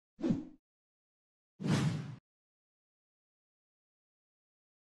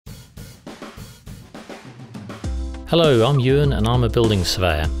Hello, I'm Ewan and I'm a building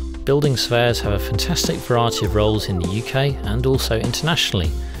surveyor. Building surveyors have a fantastic variety of roles in the UK and also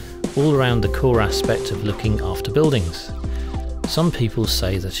internationally, all around the core aspect of looking after buildings. Some people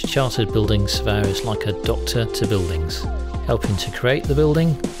say that a chartered building surveyor is like a doctor to buildings, helping to create the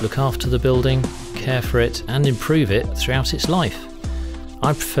building, look after the building, care for it and improve it throughout its life.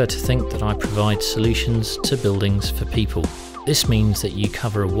 I prefer to think that I provide solutions to buildings for people. This means that you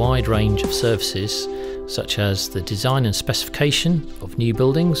cover a wide range of services such as the design and specification of new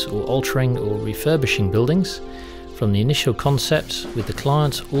buildings or altering or refurbishing buildings, from the initial concept with the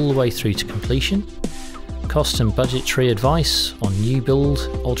client all the way through to completion, cost and budgetary advice on new build,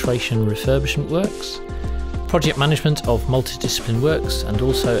 alteration and refurbishment works, project management of multidiscipline works and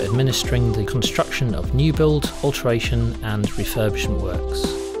also administering the construction of new build, alteration and refurbishment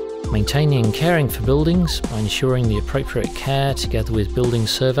works. Maintaining and caring for buildings by ensuring the appropriate care together with building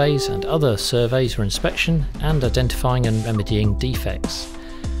surveys and other surveys or inspection, and identifying and remedying defects.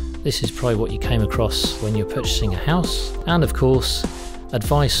 This is probably what you came across when you're purchasing a house, and of course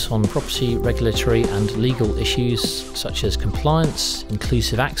advice on property regulatory and legal issues such as compliance,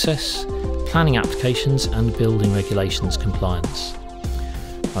 inclusive access, planning applications and building regulations compliance.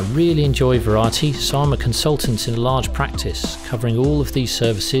 I really enjoy variety, so I'm a consultant in a large practice, covering all of these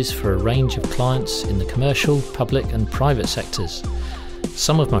services for a range of clients in the commercial, public and private sectors.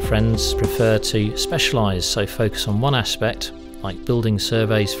 Some of my friends prefer to specialise, so focus on one aspect, like building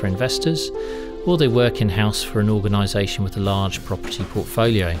surveys for investors, or they work in-house for an organisation with a large property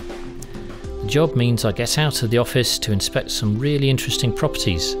portfolio. The job means I get out of the office to inspect some really interesting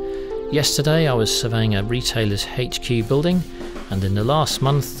properties. Yesterday I was surveying a retailer's HQ building, and in the last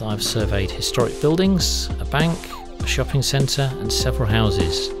month I've surveyed historic buildings, a bank, a shopping centre and several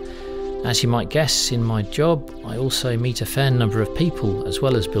houses. As you might guess, in my job I also meet a fair number of people as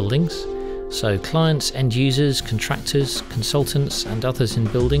well as buildings, so clients, end users, contractors, consultants and others in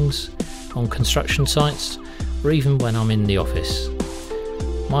buildings, on construction sites, or even when I'm in the office.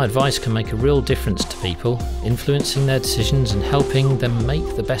 My advice can make a real difference to people, influencing their decisions and helping them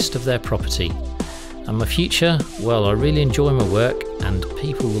make the best of their property. And my future? Well, I really enjoy my work and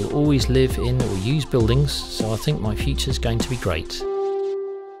people will always live in or use buildings, so I think my future is going to be great.